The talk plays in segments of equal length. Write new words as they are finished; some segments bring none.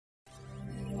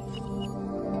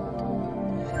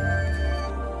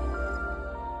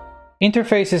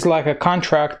Interface is like a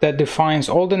contract that defines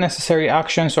all the necessary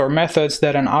actions or methods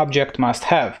that an object must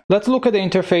have. Let's look at the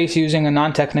interface using a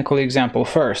non-technical example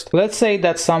first. Let's say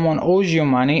that someone owes you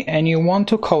money and you want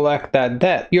to collect that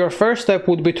debt. Your first step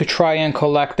would be to try and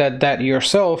collect that debt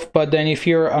yourself, but then if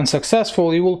you're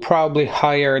unsuccessful, you will probably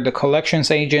hire the collections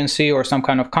agency or some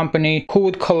kind of company who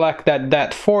would collect that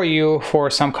debt for you for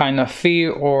some kind of fee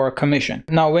or commission.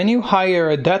 Now, when you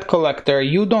hire a debt collector,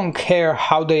 you don't care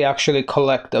how they actually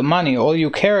collect the money. All you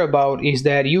care about is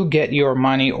that you get your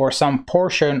money or some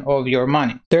portion of your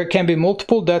money. There can be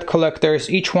multiple debt collectors,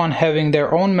 each one having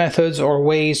their own methods or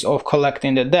ways of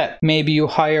collecting the debt. Maybe you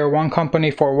hire one company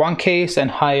for one case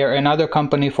and hire another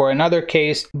company for another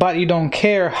case, but you don't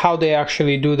care how they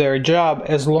actually do their job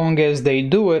as long as they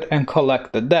do it and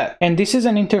collect the debt. And this is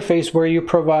an interface where you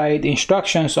provide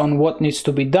instructions on what needs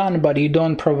to be done, but you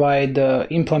don't provide the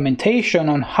implementation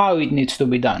on how it needs to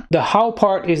be done. The how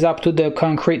part is up to the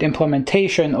concrete implementation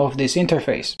of this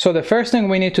interface. So the first thing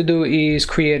we need to do is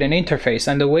create an interface,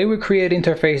 and the way we create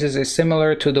interfaces is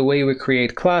similar to the way we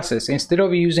create classes. Instead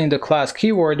of using the class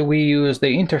keyword, we use the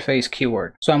interface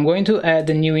keyword. So I'm going to add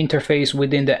the new interface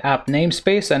within the app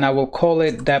namespace, and I will call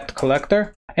it debt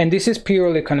collector. And this is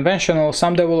purely conventional.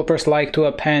 Some developers like to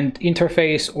append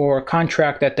interface or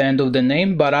contract at the end of the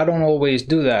name, but I don't always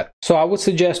do that. So I would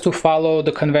suggest to follow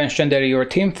the convention that your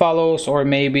team follows, or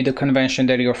maybe the convention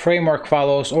that your framework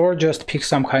follows, or just pick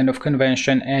some kind of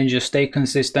convention and just stay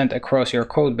consistent across your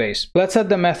code base. Let's add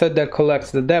the method that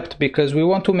collects the debt, because we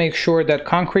want to make sure that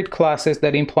concrete classes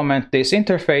that implement this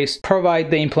interface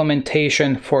provide the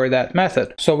implementation for that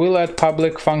method. So we'll add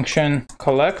public function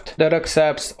collect that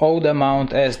accepts owed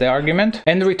amount as the argument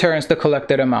and returns the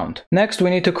collected amount. Next, we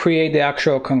need to create the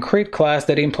actual concrete class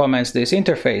that implements this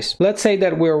interface. Let's say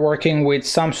that we're working with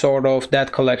some sort of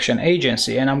debt collection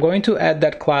agency, and I'm going to add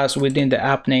that class within the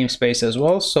app namespace as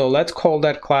well. So let's call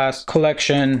that class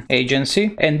collection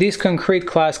agency, and this concrete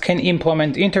class can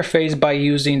implement interface by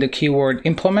using the keyword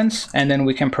implements, and then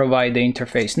we can provide the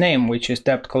interface name, which is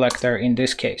debt collector in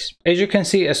this case. As you can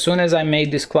see, as soon as I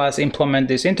made this class implement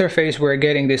this interface, we're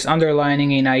getting this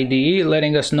underlining in IDE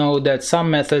letting us know that some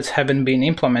methods haven't been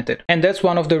implemented. And that's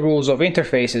one of the rules of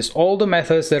interfaces. All the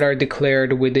methods that are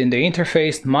declared within the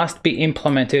interface must be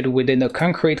implemented within the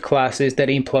concrete classes that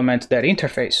implement that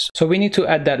interface. So we need to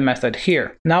add that method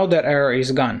here. Now that error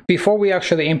is gone. Before we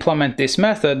actually implement this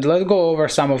method, let's go over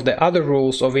some of the other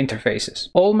rules of interfaces.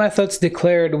 All methods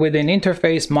declared within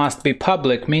interface must be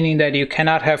public, meaning that you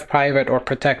cannot have private or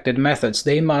protected methods.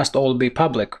 They must all be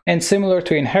public. And similar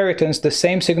to inheritance, the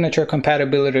same signature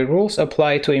compatibility rules apply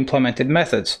to implemented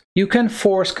methods. You can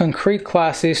force concrete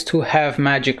classes to have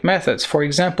magic methods. For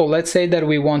example, let's say that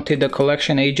we wanted the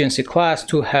collection agency class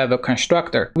to have a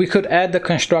constructor. We could add the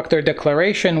constructor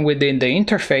declaration within the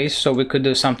interface, so we could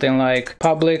do something like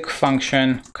public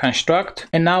function construct,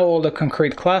 and now all the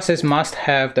concrete classes must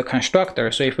have the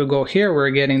constructor. So if we go here, we're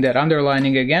getting that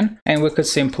underlining again, and we could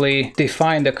simply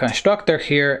define the constructor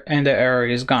here and the error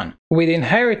is gone. With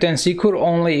inheritance, you could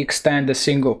only extend a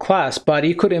single class, but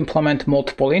you could implement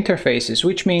multiple interfaces,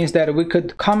 which means that we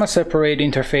could comma separate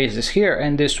interfaces here,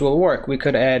 and this will work. We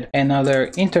could add another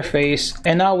interface,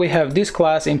 and now we have this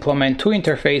class implement two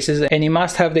interfaces, and you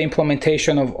must have the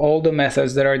implementation of all the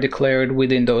methods that are declared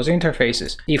within those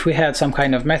interfaces. If we had some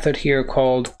kind of method here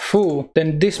called foo,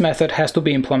 then this method has to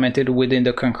be implemented within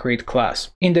the concrete class.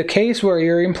 In the case where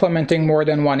you're implementing more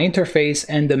than one interface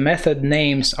and the method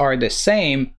names are the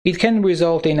same, it can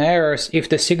result in errors if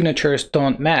the signatures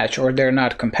don't match or they're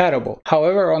not compatible.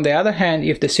 However, on the other hand,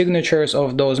 if the signatures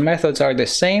of those methods are the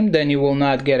same, then you will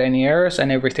not get any errors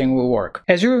and everything will work.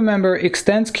 As you remember,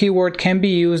 extends keyword can be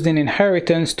used in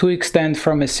inheritance to extend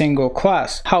from a single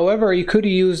class. However, you could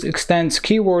use extends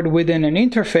keyword within an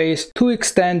interface to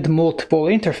extend multiple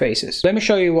interfaces. Let me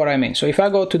show you what I mean. So if I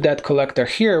go to debt collector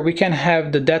here, we can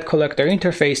have the debt collector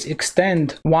interface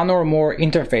extend one or more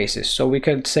interfaces. So we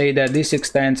could say that this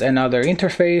extends another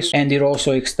interface, and it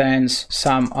also extends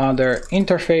some other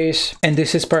interface, and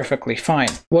this is perfectly fine.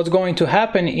 What's going to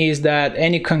happen is that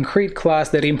any concrete class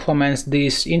that implements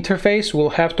this interface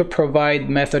will have to provide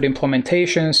method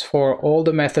implementations for all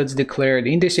the methods declared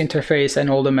in this interface and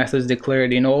all the methods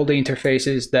declared in all the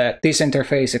interfaces that this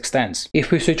interface extends.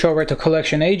 If we switch over to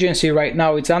collection agency, right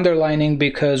now it's underlining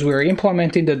because we're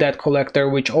implementing the debt collector,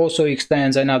 which also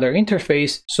extends another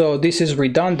interface, so this is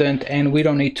redundant and we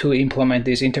don't need to implement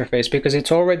this interface interface because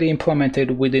it's already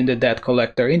implemented within the debt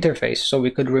collector interface. So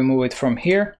we could remove it from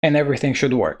here and everything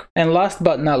should work. And last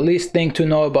but not least thing to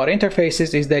know about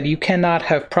interfaces is that you cannot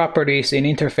have properties in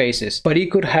interfaces, but you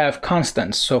could have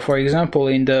constants. So for example,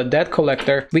 in the debt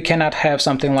collector, we cannot have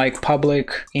something like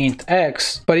public int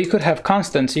x, but you could have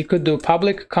constants. You could do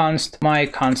public const my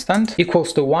constant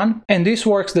equals to 1, and this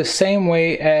works the same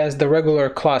way as the regular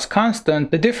class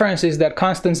constant. The difference is that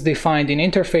constants defined in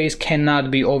interface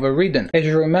cannot be overridden. As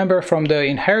you remember from the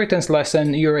inheritance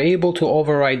lesson, you're able to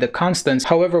override the constants.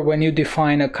 However, when you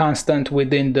define a constant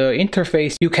within the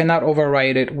interface, you cannot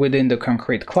override it within the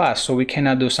concrete class. So we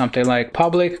cannot do something like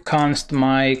public const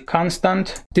my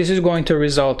constant. This is going to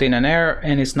result in an error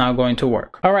and it's not going to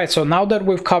work. All right, so now that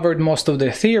we've covered most of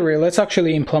the theory, let's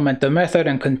actually implement the method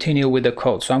and continue with the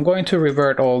code. So I'm going to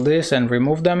revert all this and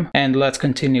remove them, and let's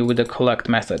continue with the collect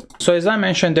method. So as I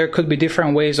mentioned, there could be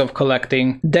different ways of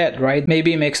collecting debt, right?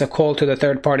 Maybe it makes a call to the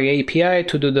third-party API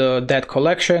to do the debt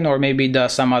collection, or maybe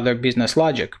does some other business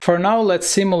logic. For now, let's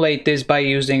simulate this by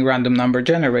using random number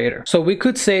generator. So we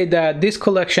could say that this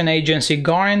collection agency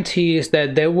guarantees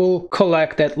that they will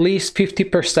collect at least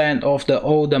 50% of the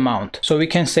owed amount. So we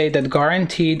can say that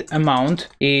guaranteed amount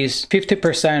is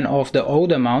 50% of the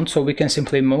owed amount. So we can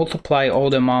simply multiply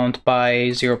owed amount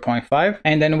by 0.5,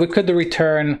 and then we could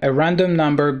return a random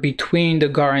number between the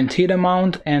guaranteed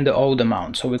amount and the owed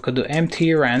amount. So we could do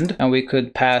empty rand, and we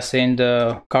could pass in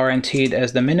the guaranteed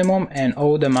as the minimum and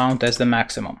owed amount as the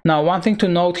maximum. Now, one thing to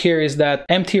note here is that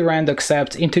empty rand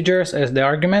accepts integers as the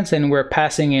arguments, and we're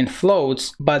passing in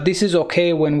floats, but this is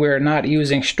okay when we're not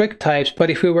using strict types. But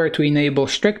if we were to enable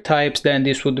strict types, then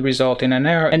this would result in an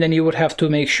error, and then you would have to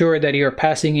make sure that you're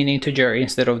passing in integer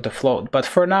instead of the float. But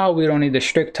for now, we don't need the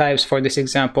strict types for this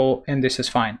example, and this is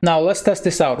fine. Now let's test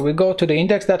this out. We go to the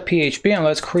index.php and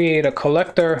let's create a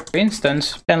collector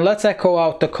instance, and let's echo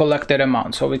out the collected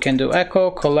amount. So we can do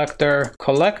echo collector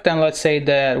collect, and let's say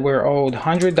that we're owed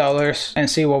 $100 and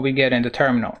see what we get in the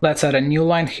terminal. Let's add a new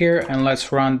line here and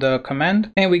let's run the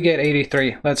command, and we get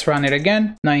 83. Let's run it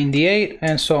again, 98,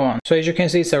 and so on. So as you can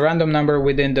see, it's a random number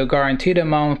within the guaranteed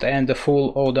amount and the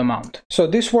full owed amount. So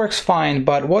this works fine,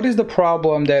 but what is the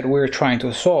problem that we're trying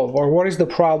to solve, or what is the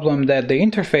problem that the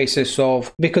interfaces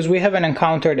solve? Because we haven't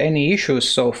encountered any issues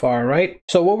so far, right?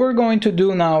 So what we're going to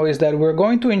do now is that we're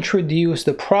going to introduce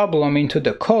the problem into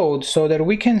the code so that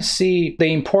we can see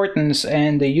the importance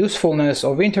and the usefulness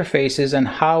of interfaces and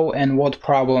how and what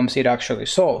problems it actually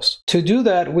solves. To do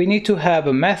that, we need to have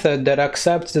a method that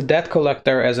accepts the debt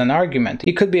collector as an argument.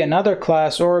 It could be another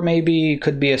class, or maybe it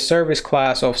could be a service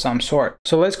class of some sort.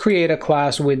 So let's create a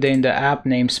class within the app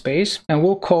namespace, and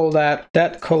we'll call that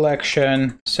debt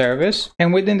collection service.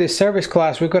 And within this service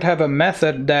class, we could have a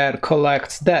method that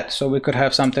collects debt. So we could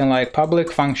have something like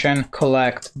public function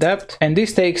collect debt, and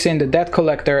this takes in the debt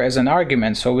collector as an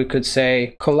argument. So we could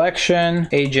say collection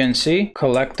agency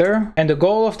collector, and the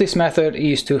goal of this method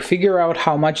is to figure out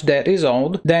how much debt is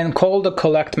owed, then call the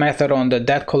collect method on the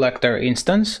debt collector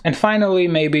instance, and finally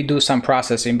maybe do some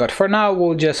processing. But for now,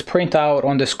 we'll just print out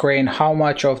on the screen how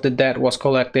much of the debt was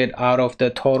collected out of the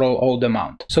total owed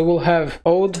amount. So we'll have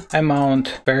owed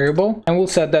amount variable, and we'll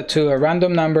set that to a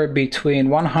random number between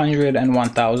 100 and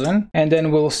 1000, and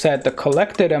then we'll set the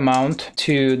collected amount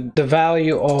to the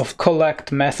value of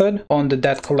collect method on the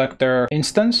debt collector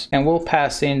instance, and we'll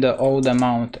pass in the owed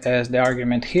amount as the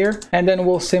argument here, and then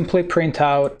we'll simply print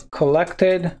out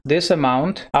collected this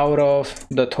amount out of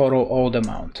the total owed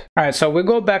amount. All right, so we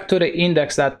go back to the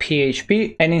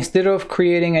index.php, and instead of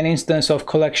creating an instance of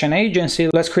collection agency,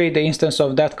 let's create the instance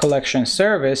of that collection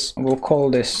service. We'll call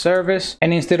this service,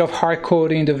 and instead of hard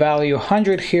coding the value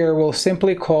 100 here, we'll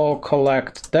simply call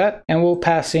collect debt, and we'll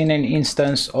pass in an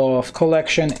instance of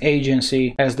collection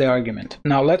agency as the argument.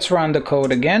 Now let's run the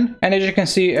code again, and as you can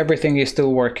see, everything is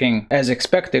still working as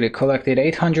expected. It collected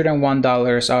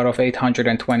 $801 out of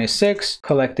 826,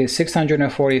 collected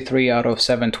 643 out of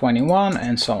 721,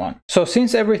 and so on. So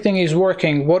since everything is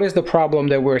working, what is the problem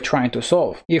that we're trying to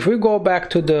solve? If we go back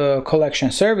to the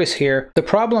collection service here, the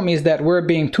problem is that we're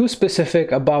being too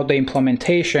specific about the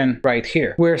implementation right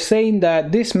here. We're saying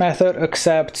that this method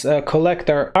accepts a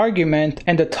collector argument,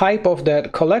 and the type of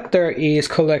that collector is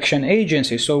collection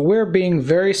agency. So we're being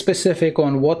very specific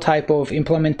on what type of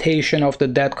implementation of the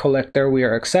debt collector we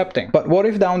are accepting. But what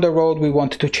if down the road we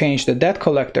wanted to change the debt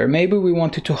collector? Maybe we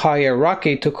wanted to hire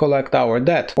Rocky to collect our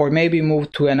debt, or maybe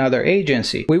move to another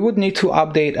agency. We would need to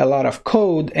update a lot of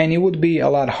code, and it would be a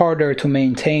lot harder to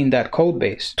maintain that code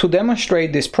base. To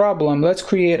demonstrate this problem, let's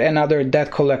create another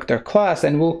debt collector class,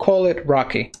 and we'll call it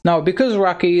Rocky. Now, because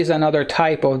Rocky is another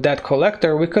type of debt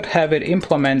collector, we could have it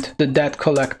implement the debt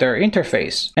collector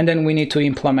interface, and then we need to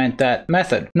implement implement that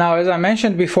method. Now, as I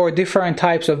mentioned before, different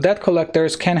types of debt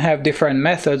collectors can have different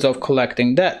methods of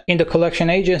collecting debt. In the collection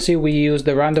agency, we use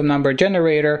the random number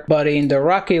generator, but in the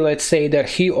Rocky, let's say that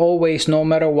he always, no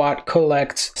matter what,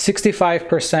 collects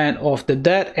 65% of the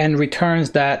debt and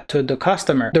returns that to the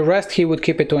customer. The rest he would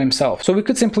keep it to himself. So we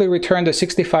could simply return the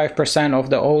 65% of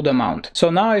the owed amount.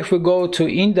 So now if we go to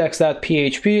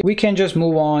index.php, we can just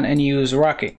move on and use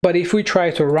Rocky. But if we try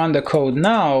to run the code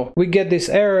now, we get this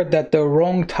error that the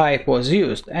wrong type was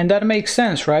used. And that makes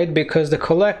sense, right? Because the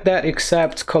collect that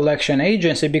accepts collection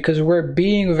agency, because we're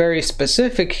being very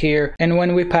specific here, and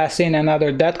when we pass in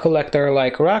another debt collector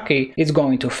like Rocky, it's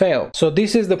going to fail. So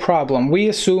this is the problem. We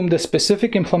assume the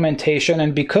specific implementation,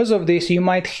 and because of this, you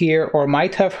might hear or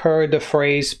might have heard the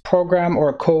phrase program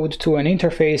or code to an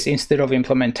interface instead of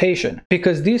implementation.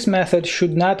 Because this method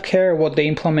should not care what the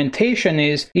implementation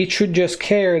is, it should just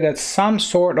care that some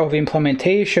sort of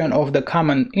implementation of the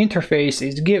common interface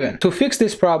is given. To fix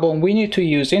this problem, we need to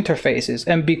use interfaces,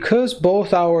 and because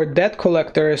both our debt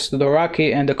collectors, the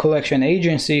Rocky and the collection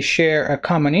agency, share a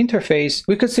common interface,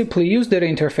 we could simply use that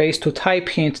interface to type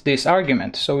hint this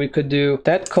argument. So we could do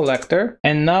debt collector,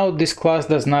 and now this class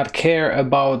does not care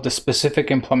about the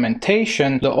specific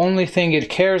implementation. The only thing it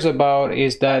cares about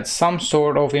is that some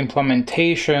sort of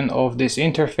implementation of this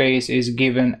interface is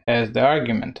given as the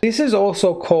argument. This is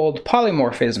also called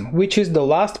polymorphism, which is the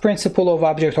last principle of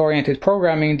object-oriented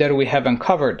programming that we haven't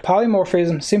covered.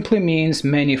 Polymorphism simply means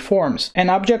many forms. An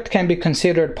object can be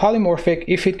considered polymorphic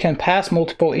if it can pass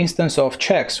multiple instances of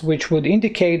checks, which would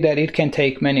indicate that it can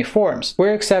take many forms.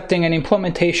 We're accepting an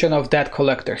implementation of that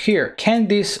collector here. Can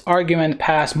this argument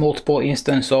pass multiple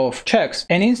instances of checks?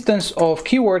 An instance of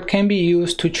keyword can be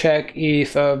used to check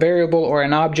if a variable or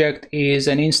an object is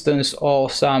an instance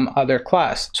of some other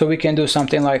class. So we can do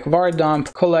something like var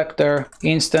dump collector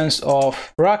instance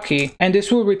of Rocky, and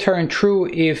this will return true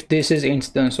if this is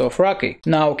instance of Rocky.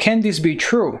 Now, can this be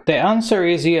true? The answer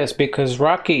is yes, because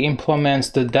Rocky implements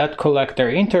the debt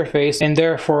collector interface, and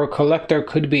therefore collector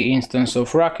could be instance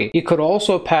of Rocky. It could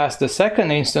also pass the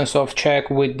second instance of check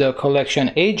with the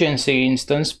collection agency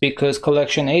instance, because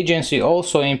collection agency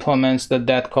also implements the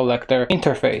debt collector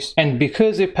interface. And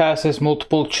because it passes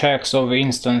multiple checks of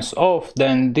instance of,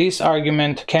 then this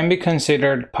argument can be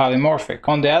considered polymorphic.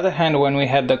 On the other hand, when we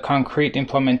had the concrete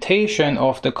implementation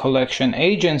of the collection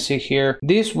agency here,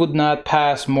 this would not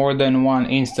pass more than one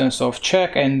instance of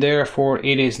check, and therefore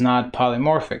it is not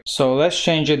polymorphic. So let's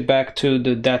change it back to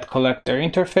the debt collector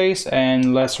interface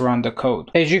and let's run the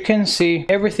code. As you can see,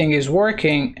 everything is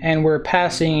working, and we're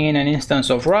passing in an instance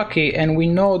of Rocky, and we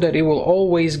know that it will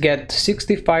always get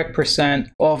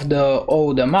 65% of the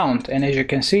owed amount, and as you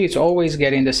can see, it's always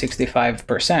getting the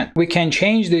 65%. We can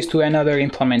change this to another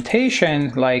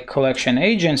implementation like collection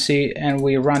agency, and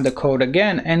we run the code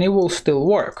again, and it will still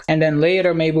work. And then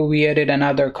later, maybe we added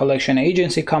another collection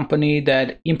agency company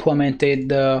that implemented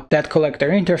the debt collector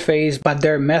interface, but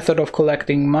their method of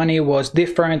collecting money was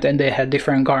different and they had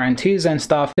different guarantees and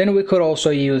stuff. Then we could also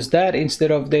use that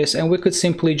instead of this, and we could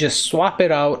simply just swap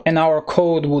it out and our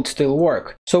code would still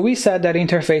work. So we said that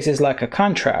interface is like a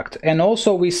contract, and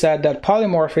also we said that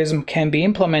polymorphism can be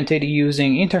implemented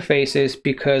using interfaces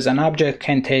because an object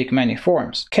can take many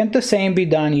forms. Can't the same be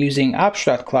done using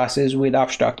abstract classes with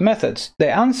abstract methods? The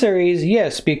answer is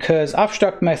yes, because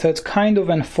abstract methods kind of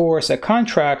enforce a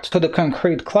contract to the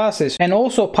concrete classes, and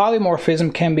also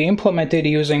polymorphism can be implemented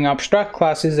using abstract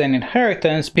classes and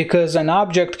inheritance because an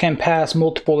object can pass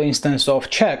multiple instances of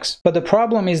checks. But the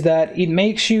problem is that it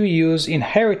makes you use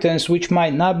inheritance, which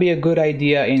might not be a good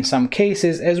idea in some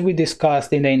cases, as we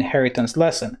discussed in the inheritance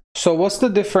lesson. So what's the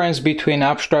difference between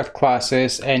abstract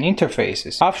classes and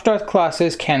interfaces? Abstract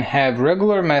classes can have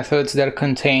regular methods that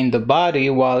contain the body,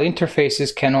 while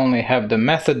interfaces can only have the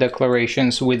method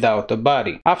declarations without the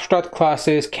body. Abstract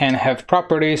classes can have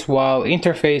properties, while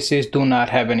interfaces do not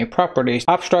have any properties.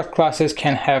 Abstract classes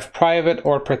can have private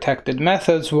or protected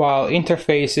methods, while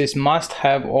interfaces must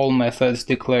have all methods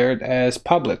declared as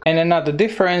public. And another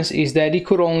difference is that it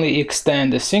could only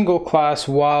extend a single class,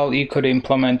 while it could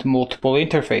implement multiple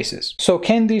interfaces. So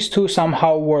can these two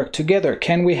somehow work together?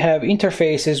 Can we have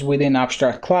interfaces within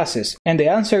abstract classes? And the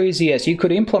answer is yes, you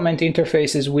could implement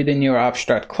interfaces within your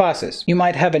abstract classes. You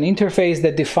might have an interface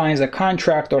that defines a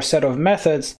contract or set of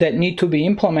methods that need to be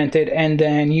implemented, and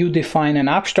then you define an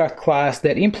abstract class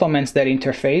that implements that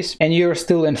interface, and you're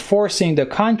still enforcing the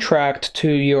contract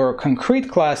to your concrete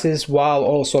classes while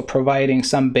also providing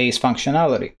some base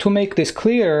functionality. To make this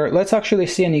clearer, let's actually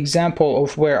see an example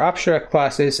of where abstract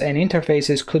classes and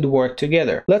interfaces could work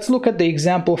together. Let's look at the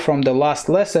example from the last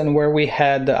lesson where we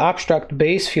had the abstract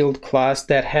base field class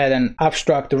that had an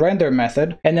abstract render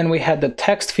method, and then we had the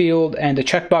text field and the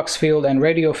checkbox field and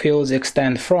radio fields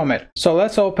extend from it. So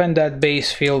let's open that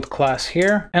base field class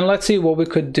here, and let's see what we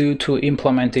could do to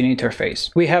implement an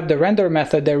interface. We have the render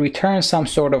method that returns some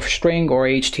sort of string or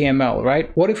HTML,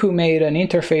 right? What if we made an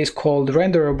interface called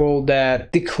renderable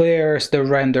that declares the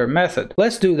render method?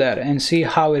 Let's do that and see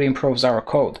how it improves our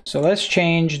code. So let's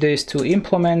change this to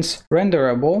implements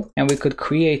renderable, and we could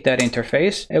create that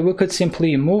interface, and we could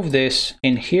simply move this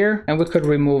in here, and we could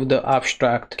remove the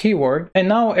abstract keyword, and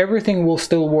now everything will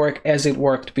still work as it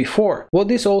worked before. What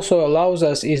this also allows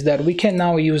us is that we can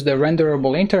now use the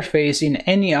renderable interface in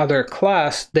any other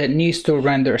class that needs to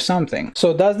render something.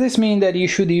 So does this mean that you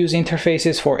should use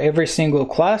interfaces for every single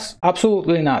class?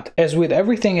 Absolutely not. As with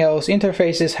everything else,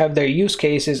 interfaces have their use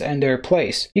cases and their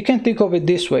place. You can think of it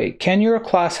this way: can your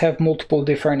class have multiple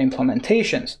different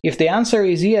implementations? If the answer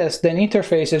is yes, then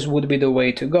interfaces would be the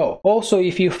way to go. Also,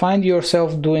 if you find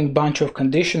yourself doing a bunch of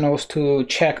conditionals to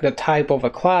check the type of a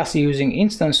class using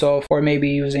instance of, or maybe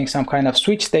using some kind of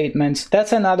switch statements,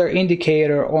 that's another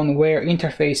indicator on where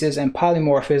interfaces and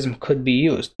polymorphism could be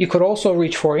used. You could also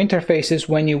reach for interfaces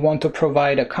when you want to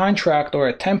provide a contract or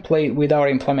a template without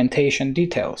implementation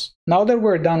details. Now that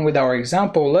we're done with our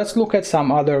example, let's look at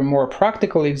some other more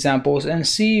practical examples and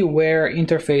see where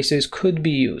interfaces could be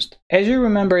used. As you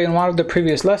remember, in one of the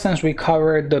previous lessons we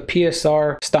covered the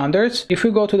PSR standards. If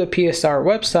we go to the PSR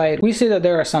website, we see that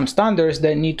there are some standards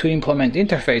that need to implement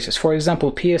interfaces. For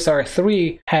example, PSR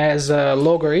 3 has a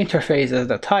logger interface as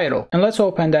the title. And let's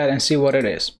open that and see what it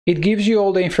is. It gives you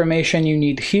all the information you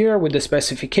need here with the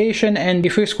specification, and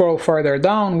if we scroll further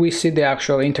down, we see the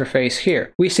actual interface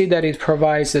here. We see that it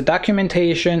provides the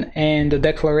documentation and the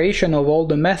declaration of all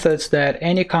the methods that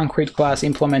any concrete class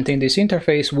implementing this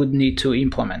interface would need to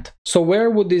implement. So where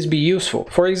would this be useful?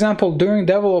 For example, during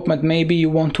development, maybe you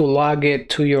want to log it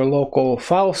to your local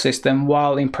file system,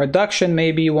 while in production,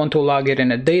 maybe you want to log it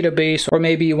in a database, or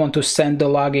maybe you want to send the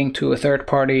logging to a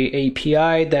third-party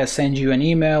API that sends you an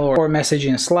email or message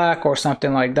in Slack or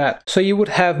something like that. So you would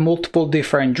have multiple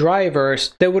different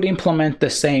drivers that would implement the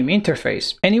same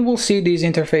interface. And you will see these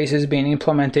interfaces being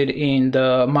implemented in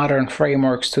the modern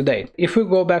frameworks today. If we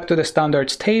go back to the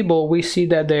standards table, we see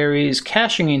that there is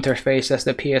caching interface as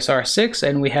the PSR6,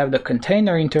 and we have the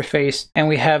container interface, and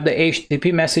we have the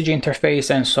HTTP message interface,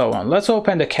 and so on. Let's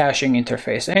open the caching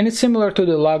interface, and it's similar to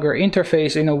the logger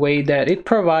interface in a way that it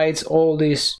provides all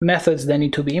these methods that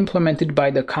need to be implemented by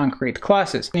the concrete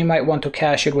classes. You might want to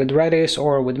cache it with Redis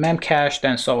or with memcached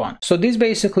and so on. So this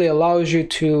basically allows you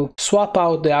to swap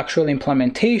out the actual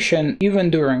implementation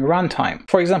even during runtime.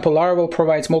 For example, Laravel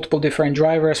provides multiple different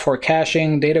drivers for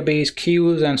caching, database,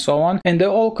 queues, and so on, and they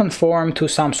all conform to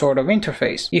some sort of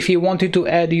interface. If you wanted to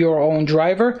add your own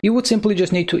driver, you would simply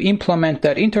just need to implement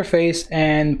that interface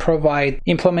and provide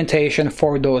implementation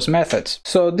for those methods.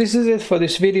 So this is it for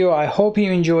this video. I hope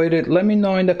you enjoyed it. Let me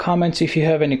know in the comments if you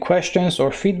have any questions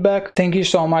or feedback. Thank you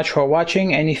so much for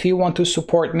watching, and if you want to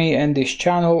support me and this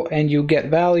channel and you get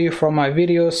value from my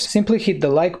videos, simply hit the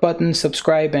like button,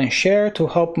 subscribe, and share to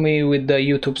help me with the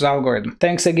YouTube's algorithm.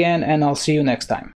 Thanks again, and I'll see you next time.